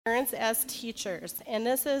Parents as Teachers. And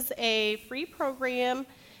this is a free program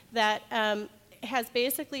that has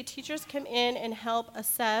basically teachers come in and help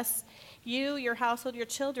assess you, your household, your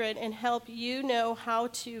children, and help you know how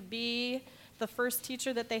to be the first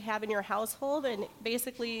teacher that they have in your household, and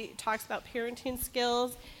basically talks about parenting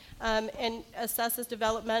skills and assesses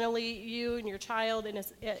developmentally you and your child, and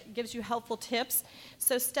it gives you helpful tips.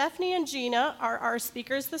 So Stephanie and Gina are our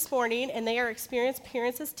speakers this morning, and they are experienced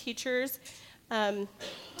parents as teachers, and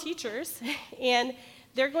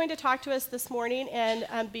they're going to talk to us this morning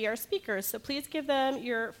and be our speakers. So please give them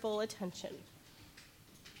your full attention.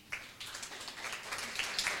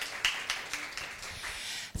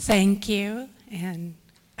 Thank you, and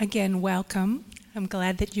again, welcome. I'm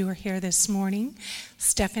glad that you are here this morning.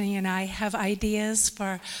 Stephanie and I have ideas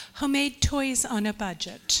for homemade toys on a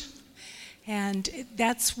budget, and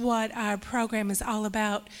that's what our program is all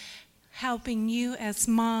about, helping you as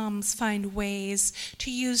moms find ways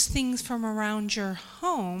to use things from around your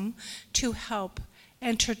home to help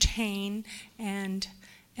entertain and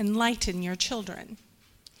enlighten your children.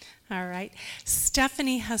 All right.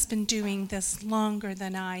 Stephanie has been doing this longer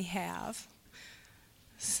than I have,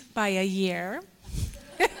 by a year.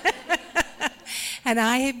 And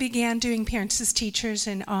I began doing Parents as Teachers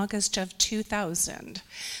in August of 2000.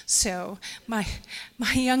 So my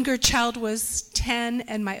younger child was 10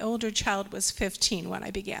 and my older child was 15 when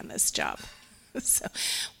I began this job. So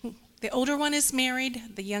the older one is married,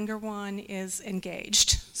 the younger one is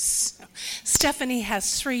engaged. So Stephanie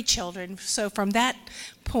has 3 children, so from that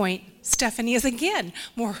point, Stephanie is again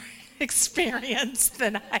more experienced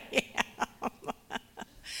than I am.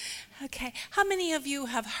 Okay, how many of you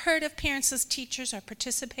have heard of Parents as Teachers or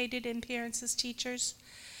participated in Parents as Teachers?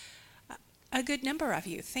 A good number of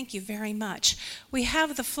you. Thank you very much. We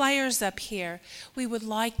have the flyers up here. We would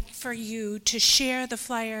like for you to share the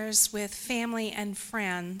flyers with family and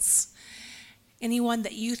friends. Anyone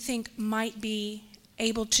that you think might be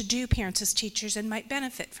able to do Parents as Teachers and might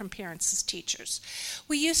benefit from Parents as Teachers.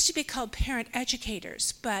 We used to be called parent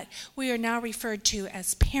educators, but we are now referred to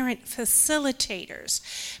as parent facilitators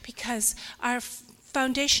because our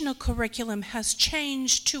foundational curriculum has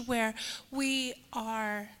changed to where we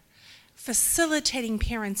are facilitating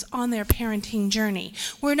parents on their parenting journey.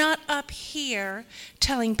 We're not up here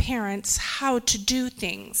telling parents how to do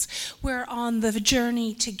things. We're on the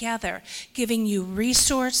journey together, giving you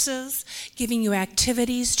resources, giving you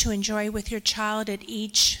activities to enjoy with your child at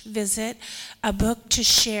each visit, a book to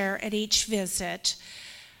share at each visit.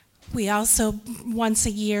 We also, once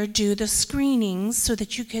a year, do the screenings so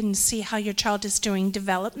that you can see how your child is doing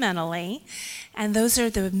developmentally. And those are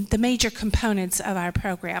the major components of our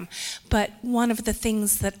program. But one of the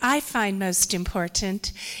things that I find most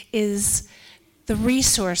important is the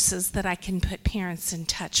resources that I can put parents in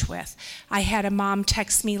touch with. I had a mom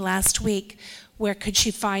text me last week, where could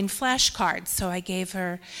she find flashcards? So I gave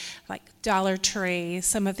her like Dollar Tree,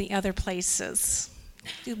 some of the other places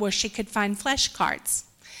where she could find flashcards.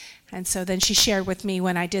 And so then she shared with me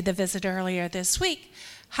when I did the visit earlier this week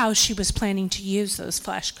how she was planning to use those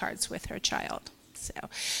flashcards with her child. So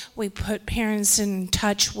we put parents in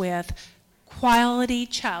touch with quality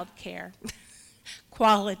childcare.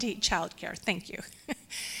 Quality childcare, thank you.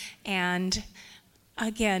 And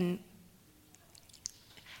again,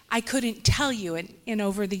 I couldn't tell you in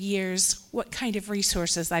over the years what kind of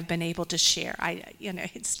resources I've been able to share.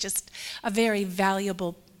 It's just a very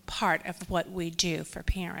valuable part of what we do for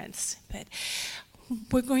parents. But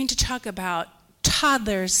we're going to talk about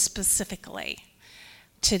toddlers specifically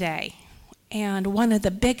today. And one of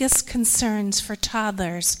the biggest concerns for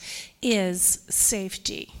toddlers is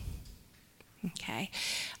safety. Okay.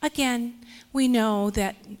 Again, we know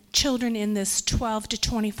that children in this 12 to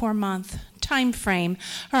 24 month time frame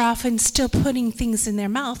are often still putting things in their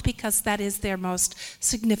mouth because that is their most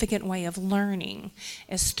significant way of learning,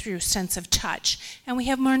 is through sense of touch. And we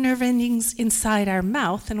have more nerve endings inside our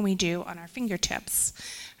mouth than we do on our fingertips.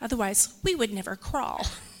 Otherwise, we would never crawl.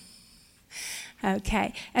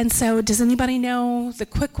 Okay, and so does anybody know the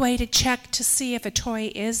quick way to check to see if a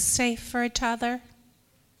toy is safe for a toddler?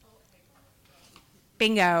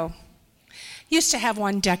 Bingo. Used to have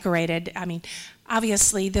one decorated. I mean,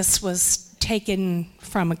 obviously this was taken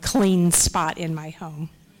from a clean spot in my home.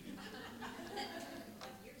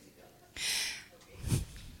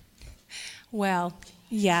 Well,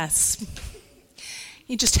 yes.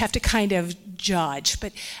 You just have to kind of judge.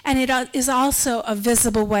 And it is also a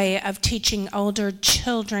visible way of teaching older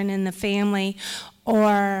children in the family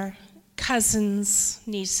or cousins,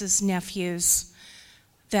 nieces, nephews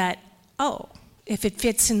that, oh, if it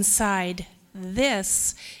fits inside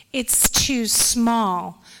this, it's too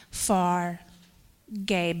small for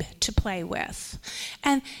Gabe to play with.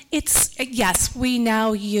 And it's, yes, we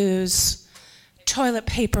now use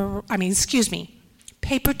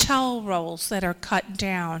paper towel rolls that are cut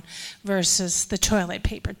down versus the toilet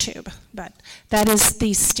paper tube. But that is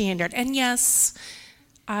the standard. And yes,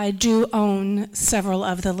 I do own several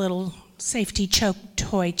of the little safety choke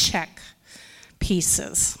toy check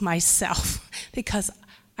pieces myself because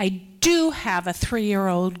I do have a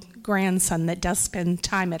 3-year-old grandson that does spend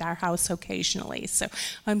time at our house occasionally. So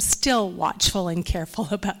I'm still watchful and careful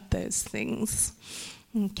about those things.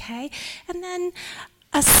 Okay, and then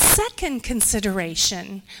a second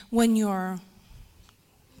consideration when you're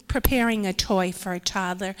preparing a toy for a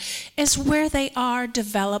toddler is where they are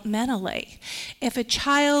developmentally. If a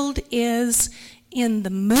child is in the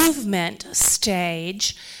movement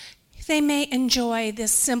stage, they may enjoy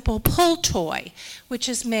this simple pull toy, which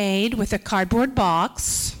is made with a cardboard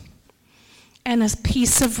box and a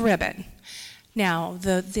piece of ribbon. Now,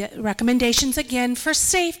 the recommendations, again, for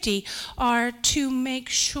safety are to make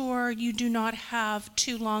sure you do not have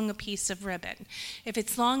too long a piece of ribbon. If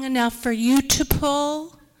it's long enough for you to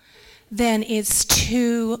pull, then it's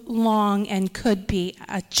too long and could be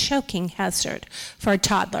a choking hazard for a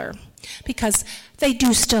toddler because they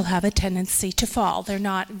do still have a tendency to fall. They're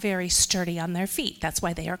not very sturdy on their feet. That's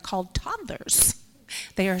why they are called toddlers.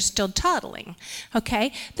 They are still toddling,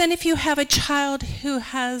 okay? Then if you have a child who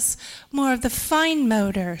has more of the fine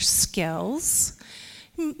motor skills,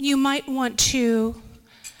 you might want to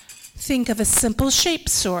think of a simple shape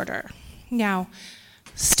sorter. Now,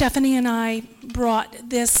 Stephanie and I brought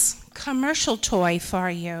this commercial toy for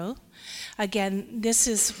you. Again, this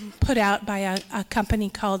is put out by a company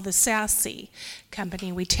called the Sassy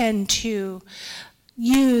Company. We tend to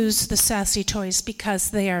use the Sassy toys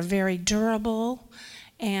because they are very durable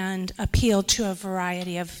and appeal to a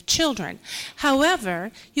variety of children.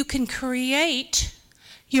 However, you can create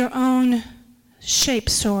your own shape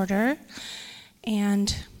sorter,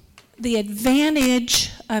 and the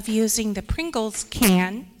advantage of using the Pringles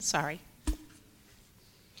can,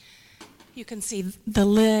 you can see the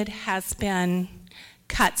lid has been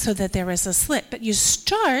cut so that there is a slit, but you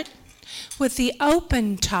start with the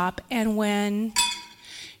open top, and when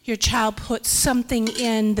your child puts something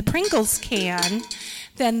in the Pringles can,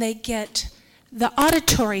 then they get the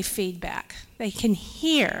auditory feedback. They can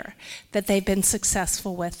hear that they've been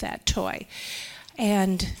successful with that toy.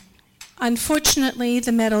 And unfortunately,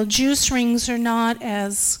 the metal juice rings are not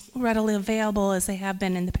as readily available as they have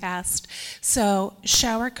been in the past. So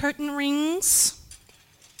shower curtain rings.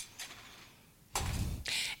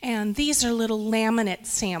 And these are little laminate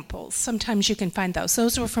samples. Sometimes you can find those.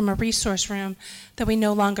 Those were from a resource room that we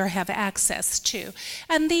no longer have access to.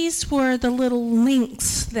 And these were the little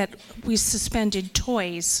links that we suspended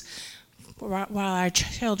toys while our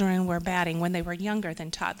children were batting when they were younger than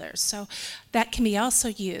toddlers. So that can be also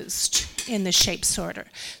used in the shape sorter,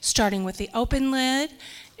 starting with the open lid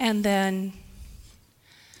and then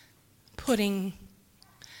putting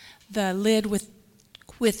the lid with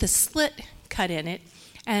the slit cut in it.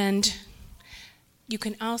 And you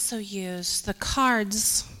can also use the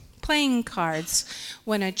cards, playing cards,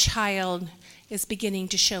 when a child is beginning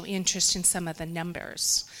to show interest in some of the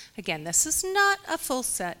numbers. Again, this is not a full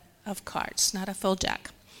set of cards, not a full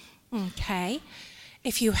deck. Okay.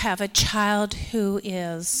 If you have a child who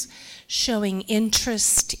is showing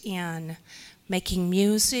interest in making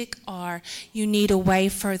music, or you need a way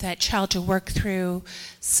for that child to work through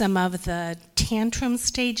some of the tantrum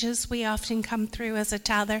stages we often come through as a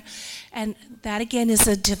toddler, and that again is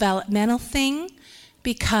a developmental thing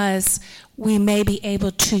because we may be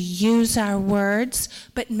able to use our words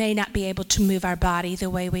but may not be able to move our body the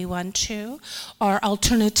way we want to, or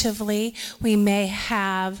alternatively we may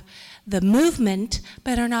have the movement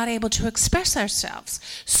but are not able to express ourselves.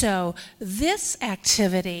 So this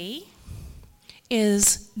activity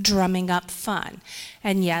is drumming up fun.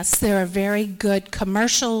 And yes, there are very good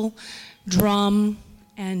commercial drum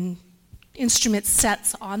and instrument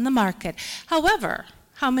sets on the market. However,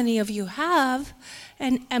 how many of you have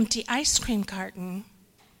an empty ice cream carton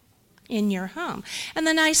in your home? And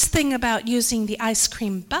the nice thing about using the ice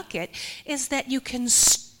cream bucket is that you can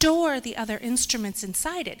store the other instruments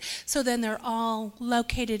inside it. So then they're all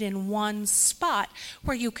located in one spot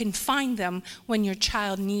where you can find them when your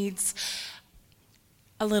child needs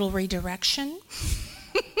a little redirection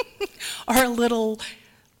or a little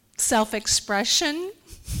self-expression,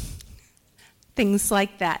 things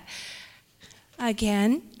like that.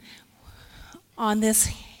 Again, on this,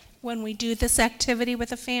 when we do this activity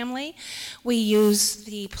with a family, we use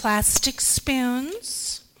the plastic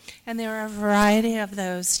spoons, and there are a variety of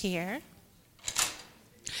those here.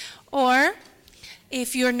 Or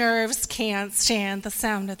If your nerves can't stand the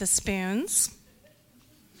sound of the spoons,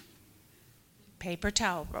 paper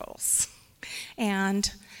towel rolls.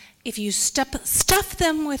 And if you stuff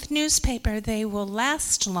them with newspaper, they will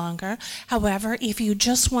last longer. However, if you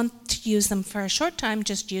just want to use them for a short time,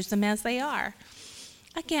 just use them as they are.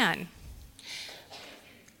 Again,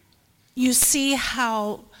 you see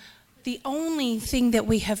how the only thing that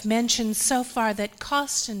we have mentioned so far that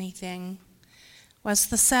cost anything was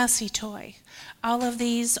the Sassy toy. All of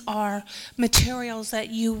these are materials that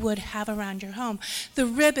you would have around your home. The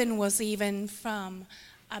ribbon was even from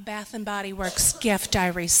a Bath & Body Works gift I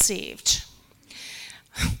received.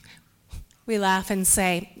 We laugh and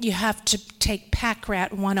say, you have to take Pack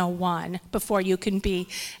Rat 101 before you can be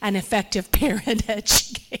an effective parent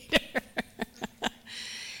educator.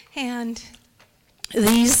 And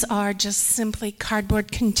these are just simply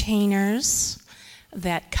cardboard containers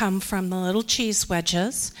that come from the little cheese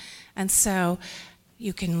wedges. And so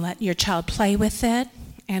you can let your child play with it,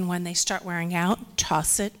 and when they start wearing out,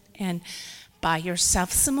 toss it and buy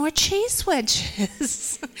yourself some more cheese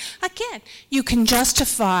wedges. Again, you can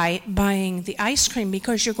justify buying the ice cream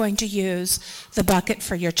because you're going to use the bucket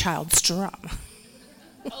for your child's drum.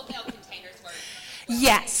 Oatmeal containers work.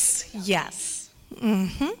 Yes.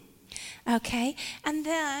 Okay, and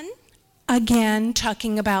then again,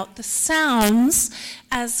 talking about the sounds,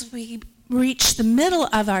 as we reach the middle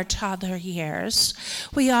of our toddler years,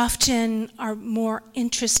 we often are more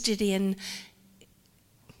interested in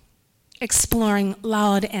exploring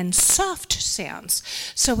loud and soft sounds.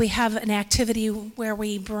 So we have an activity where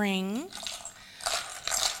we bring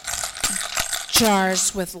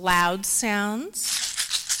jars with loud sounds.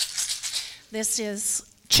 This is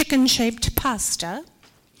chicken-shaped pasta.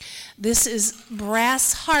 This is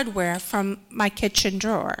brass hardware from my kitchen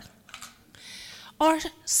drawer. Or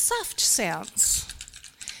soft sounds.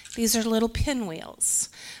 These are little pinwheels.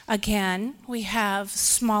 Again, we have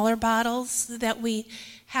smaller bottles that we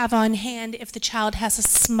have on hand if the child has a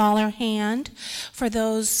smaller hand. For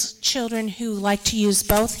those children who like to use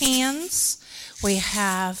both hands, we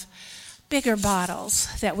have bigger bottles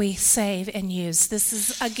that we save and use. This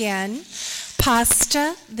is, again,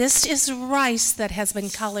 pasta. This is rice that has been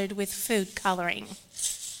colored with food coloring.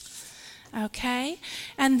 Okay?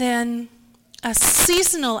 And then a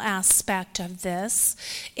seasonal aspect of this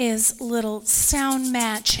is little sound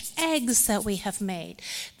match eggs that we have made.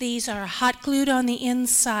 These are hot glued on the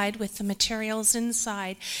inside with the materials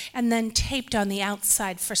inside and then taped on the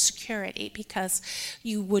outside for security, because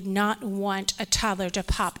you would not want a toddler to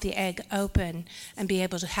pop the egg open and be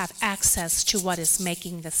able to have access to what is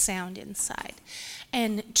making the sound inside.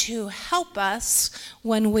 And to help us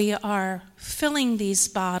when we are filling these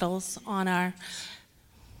bottles on our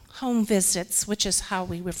home visits, which is how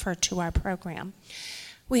we refer to our program,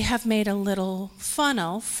 we have made a little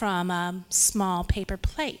funnel from a small paper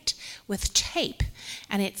plate with tape,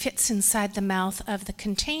 and it fits inside the mouth of the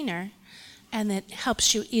container, and it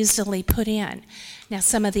helps you easily put in. Now,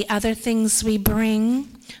 some of the other things we bring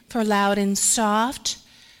for loud and soft,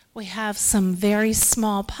 we have some very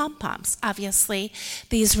small pom-poms. Obviously,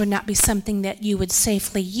 these would not be something that you would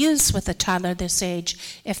safely use with a toddler this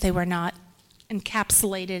age if they were not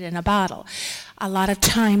encapsulated in a bottle. A lot of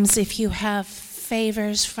times, if you have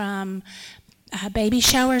favors from baby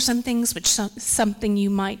showers and things, which is something you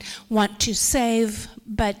might want to save,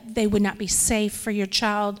 but they would not be safe for your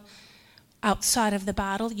child outside of the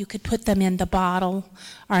bottle, you could put them in the bottle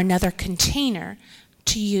or another container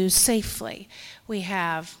to use safely. We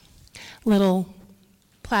have little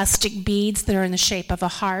plastic beads that are in the shape of a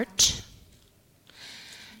heart,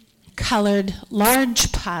 colored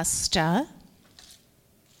large pasta,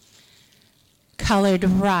 colored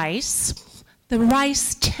rice. The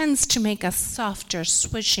rice tends to make a softer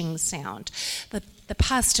swishing sound. The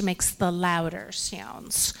pasta makes the louder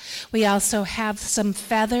sounds. We also have some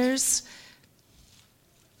feathers.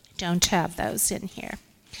 Don't have those in here.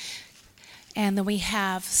 And then we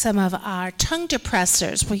have some of our tongue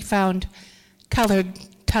depressors. We found colored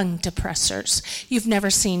tongue depressors. You've never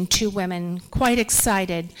seen two women quite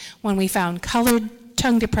excited when we found colored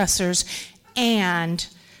tongue depressors and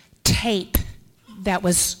tape that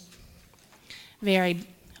was very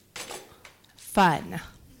fun.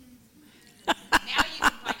 Now you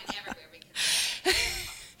can find it everywhere.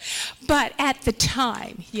 But at the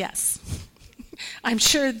time, yes. I'm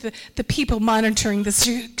sure the people monitoring the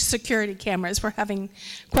security cameras were having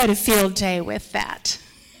quite a field day with that.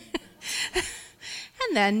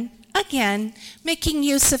 And then, again, making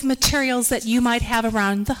use of materials that you might have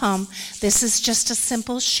around the home. This is just a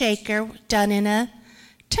simple shaker done in a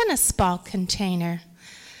tennis ball container.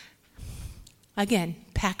 Again,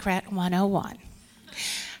 Pack Rat 101.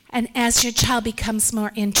 And as your child becomes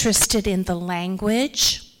more interested in the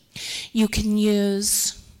language, you can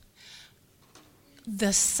use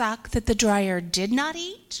the sock that the dryer did not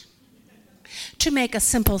eat to make a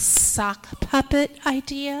simple sock puppet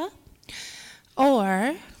idea.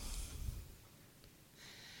 Or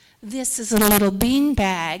this is a little bean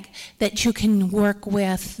bag that you can work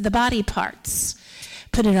with the body parts.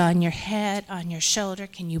 Put it on your head, on your shoulder.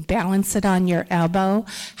 Can you balance it on your elbow?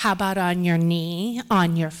 How about on your knee,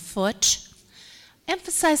 on your foot?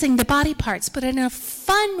 Emphasizing the body parts, but in a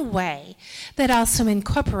fun way that also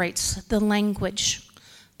incorporates the language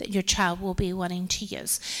that your child will be wanting to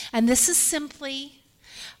use. And this is simply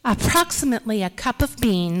approximately a cup of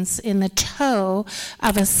beans in the toe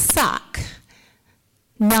of a sock,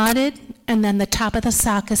 knotted, and then the top of the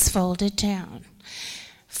sock is folded down.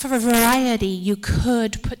 For variety, you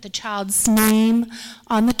could put the child's name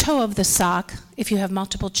on the toe of the sock if you have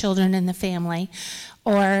multiple children in the family,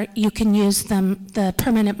 or you can use the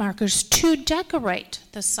permanent markers to decorate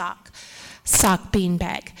the sock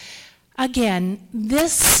beanbag. Again,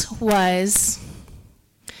 this was,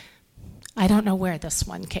 I don't know where this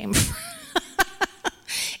one came from.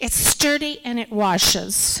 It's sturdy and it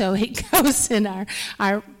washes, so it goes in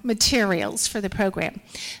our materials for the program.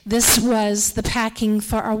 This was the packing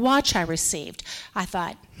for a watch I received. I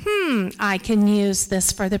thought, I can use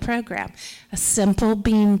this for the program. A simple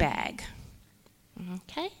bean bag.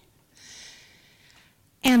 Okay?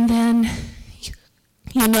 And then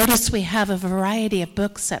you notice we have a variety of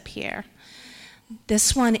books up here.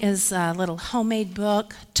 This one is a little homemade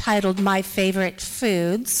book titled My Favorite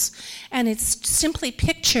Foods, and it's simply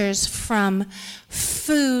pictures from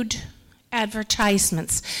food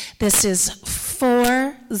advertisements. This is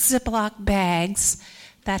 4 Ziploc bags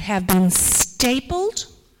that have been stapled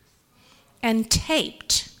and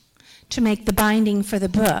taped to make the binding for the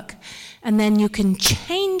book. And then you can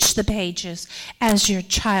change the pages as your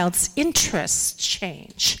child's interests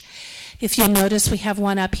change. If you'll notice, we have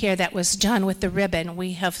one up here that was done with the ribbon.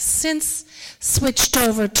 We have since switched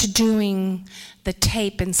over to doing the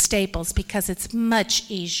tape and staples because it's much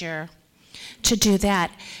easier to do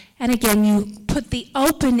that. And again, you put the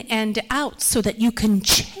open end out so that you can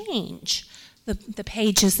change the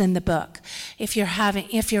pages in the book. If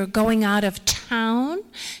you're going out of town,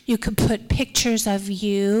 you could put pictures of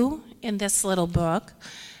you in this little book,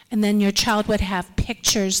 and then your child would have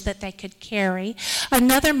pictures that they could carry.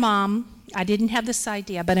 Another mom, I didn't have this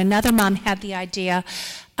idea, but another mom had the idea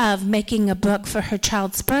of making a book for her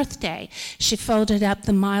child's birthday. She folded up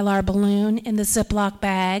the Mylar balloon in the Ziploc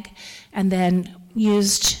bag and then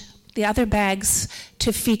used the other bags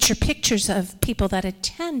to feature pictures of people that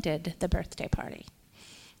attended the birthday party.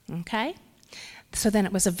 Okay? So then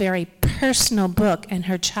it was a very personal book, and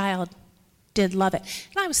her child did love it.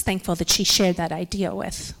 And I was thankful that she shared that idea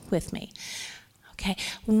with me. Okay,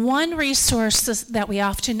 one resource that we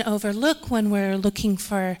often overlook when we're looking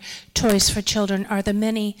for toys for children are the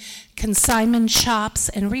many consignment shops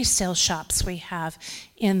and resale shops we have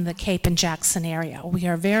in the Cape and Jackson area. We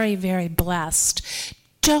are very, very blessed.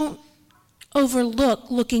 Don't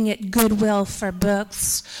overlook looking at Goodwill for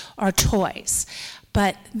books or toys.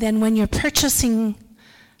 But then when you're purchasing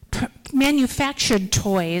manufactured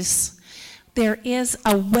toys, there is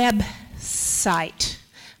a website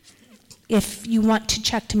if you want to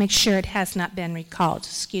check to make sure it has not been recalled.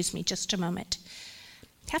 Excuse me just a moment.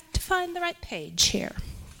 Have to find the right page here.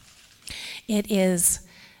 It is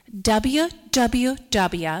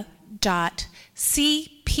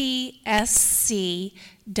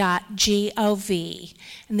www.cpsc.gov.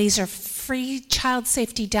 And these are free child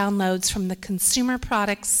safety downloads from the Consumer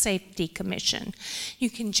Product Safety Commission. You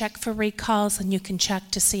can check for recalls, and you can check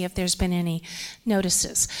to see if there's been any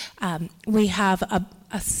notices. We have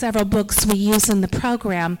several books we use in the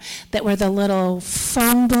program that were the little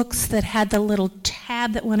phone books that had the little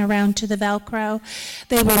tab that went around to the Velcro.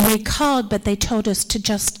 They were recalled, but they told us to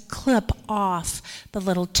just clip off the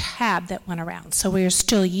little tab that went around. So we are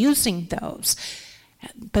still using those.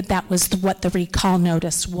 But that was what the recall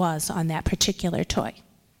notice was on that particular toy.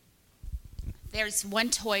 There's one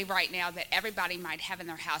toy right now that everybody might have in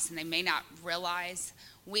their house and they may not realize.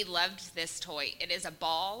 We loved this toy. It is a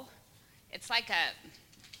ball. It's like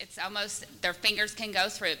it's almost, their fingers can go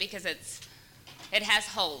through it because it has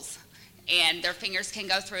holes. And their fingers can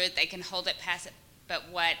go through it, they can hold it, pass it. But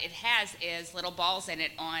what it has is little balls in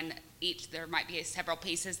it on each. There might be several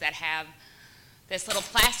pieces that have this little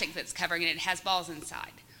plastic that's covering it, and it has balls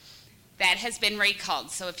inside. That has been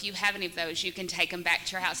recalled, so if you have any of those, you can take them back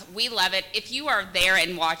to your house. We love it. If you are there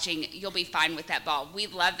and watching, you'll be fine with that ball. We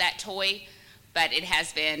love that toy, but it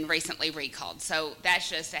has been recently recalled. So that's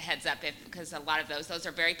just a heads up, because a lot of those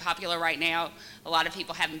are very popular right now. A lot of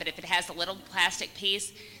people have them, but if it has a little plastic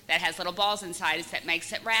piece that has little balls inside that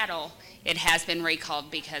makes it rattle, it has been recalled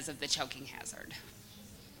because of the choking hazard.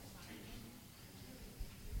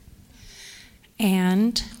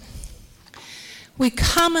 And we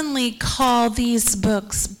commonly call these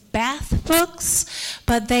books bath books,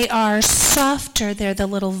 but they are softer. They're the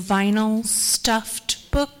little vinyl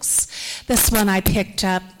stuffed books. This one I picked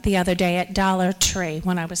up the other day at Dollar Tree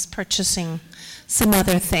when I was purchasing some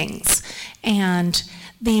other things. And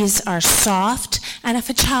these are soft, and if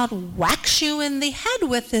a child whacks you in the head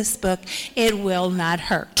with this book, it will not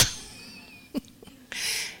hurt.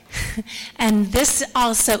 And this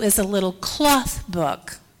also is a little cloth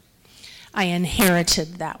book. I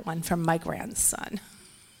inherited that one from my grandson.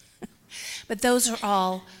 But those are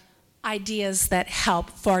all ideas that help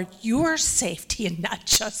for your safety and not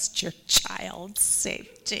just your child's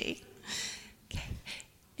safety. Okay.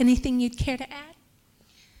 Anything you'd care to add?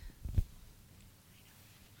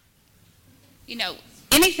 You know,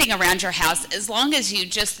 anything around your house, as long as you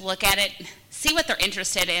just look at it, see what they're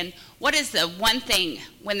interested in. What is the one thing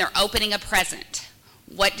when they're opening a present?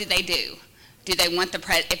 What do they do? Do they want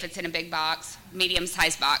if it's in a big box,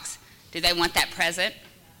 medium-sized box, do they want that present?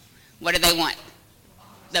 What do they want?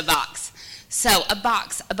 The box. So a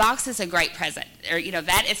box is a great present. Or,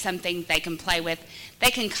 that is something they can play with. They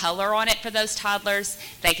can color on it for those toddlers.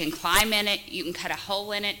 They can climb in it. You can cut a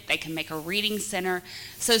hole in it. They can make a reading center.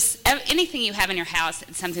 So anything you have in your house,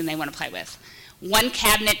 it's something they want to play with. One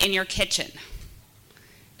cabinet in your kitchen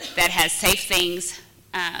that has safe things,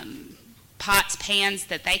 pots, pans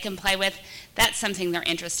that they can play with, that's something they're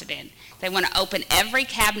interested in. They want to open every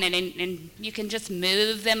cabinet, and you can just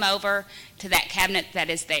move them over to that cabinet that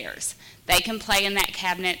is theirs. They can play in that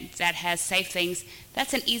cabinet that has safe things.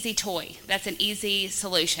 That's an easy toy. That's an easy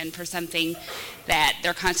solution for something that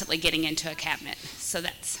they're constantly getting into a cabinet. So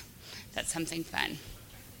that's something fun.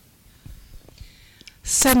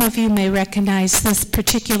 Some of you may recognize this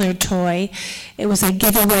particular toy. It was a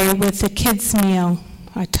giveaway with the kids' meal,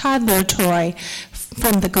 a toddler toy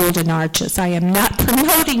from the Golden Arches. I am not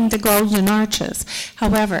promoting the Golden Arches.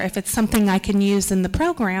 However, if it's something I can use in the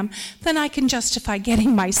program, then I can justify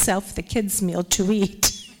getting myself the kids' meal to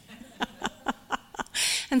eat.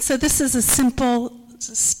 And so this is a simple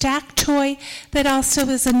stack toy that also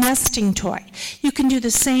is a nesting toy. You can do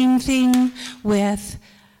the same thing with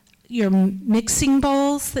your mixing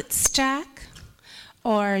bowls that stack,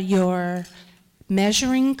 or your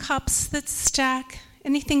measuring cups that stack,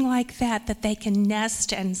 anything like that they can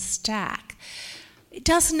nest and stack. It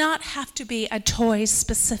does not have to be a toy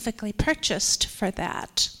specifically purchased for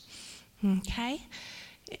that. Okay?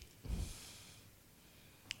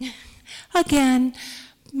 Again,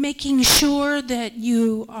 making sure that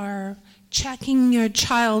you are checking your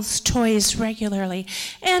child's toys regularly.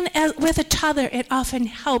 And with a toddler, it often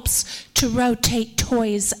helps to rotate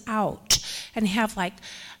toys out and have like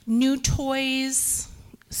new toys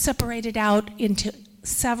separated out into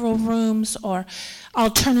several rooms, or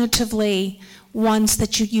alternatively ones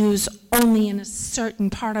that you use only in a certain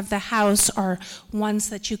part of the house, or ones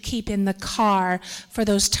that you keep in the car for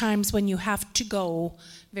those times when you have to go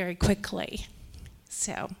very quickly.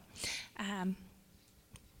 So, and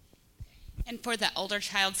for the older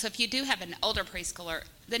child, so if you do have an older preschooler,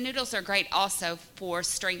 the noodles are great also for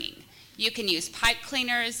stringing. You can use pipe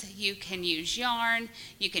cleaners, you can use yarn,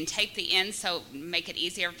 you can tape the ends so make it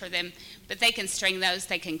easier for them, but they can string those,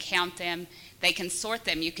 they can count them, they can sort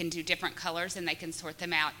them. You can do different colors and they can sort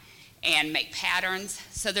them out and make patterns.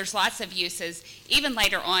 So there's lots of uses, even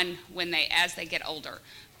later on as they get older,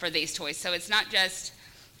 for these toys. So it's not just,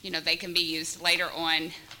 they can be used later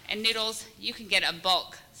on. And noodles, you can get a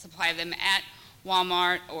bulk supply of them at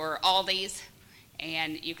Walmart or Aldi's,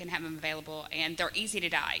 and you can have them available, and they're easy to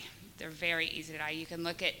dye. They're very easy to dye. You can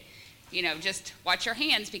look at, just watch your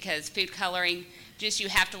hands, because food coloring, you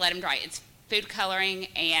have to let them dry. It's food coloring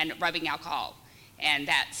and rubbing alcohol, and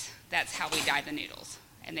that's how we dye the noodles.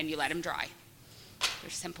 And then you let them dry. They're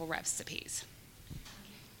simple recipes.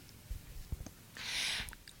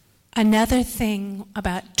 Another thing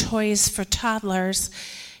about toys for toddlers,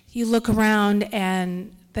 you look around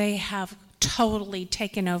and they have totally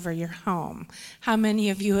taken over your home. How many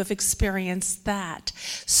of you have experienced that?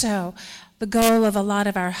 So the goal of a lot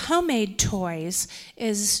of our homemade toys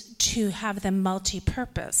is to have them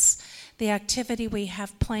multi-purpose. The activity we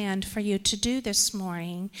have planned for you to do this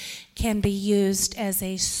morning can be used as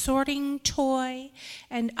a sorting toy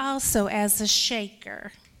and also as a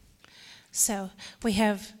shaker. So we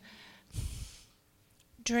have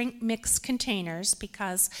drink mix containers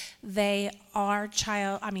because they are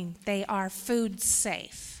they are food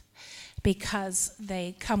safe because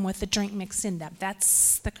they come with the drink mix in them.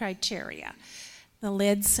 That's the criteria. The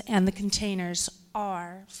lids and the containers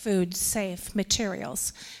are food safe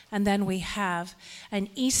materials. And then we have an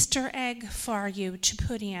Easter egg for you to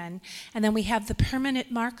put in. And then we have the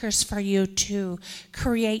permanent markers for you to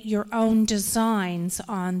create your own designs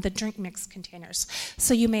on the drink mix containers.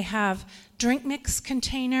 So you may have drink mix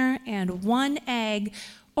container and one egg,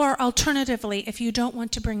 or alternatively, if you don't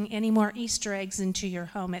want to bring any more Easter eggs into your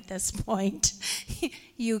home at this point,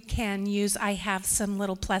 you can use, I have some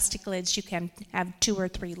little plastic lids. You can have 2 or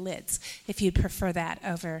 3 lids if you'd prefer that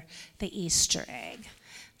over the Easter egg.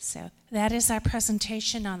 So that is our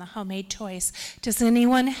presentation on the homemade toys. Does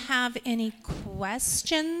anyone have any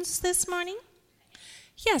questions this morning?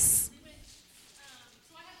 Yes.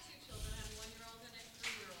 So I have 2 children. I have a 1-year-old and a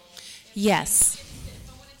 3-year-old. Yes. If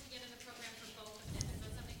I wanted to get in the program for both of them, is that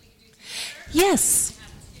something we could do together? Yes.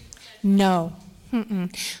 No.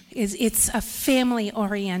 It's a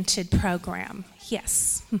family-oriented program.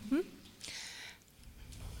 Yes.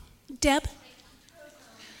 Deb?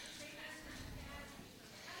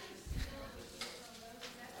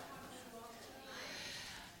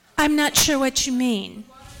 I'm not sure what you mean.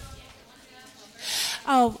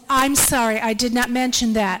 Oh, I'm sorry, I did not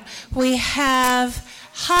mention that. We have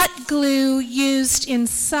hot glue used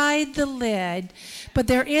inside the lid, but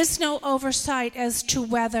there is no oversight as to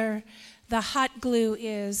whether the hot glue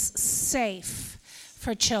is safe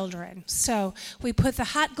for children. So we put the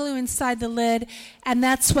hot glue inside the lid, and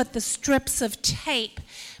that's what the strips of tape,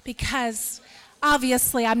 because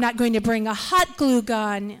obviously I'm not going to bring a hot glue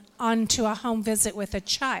gun onto a home visit with a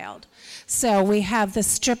child. So we have the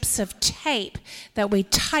strips of tape that we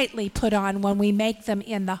tightly put on when we make them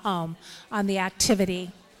in the home on the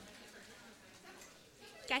activity.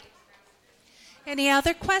 Okay. Any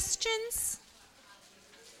other questions?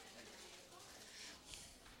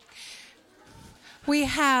 We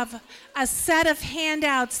have a set of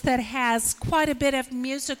handouts that has quite a bit of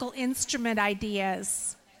musical instrument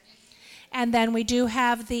ideas. And then we do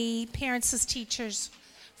have the parents as teachers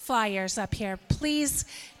flyers up here. Please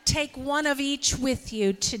take one of each with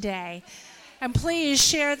you today. And please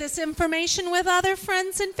share this information with other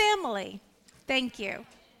friends and family. Thank you.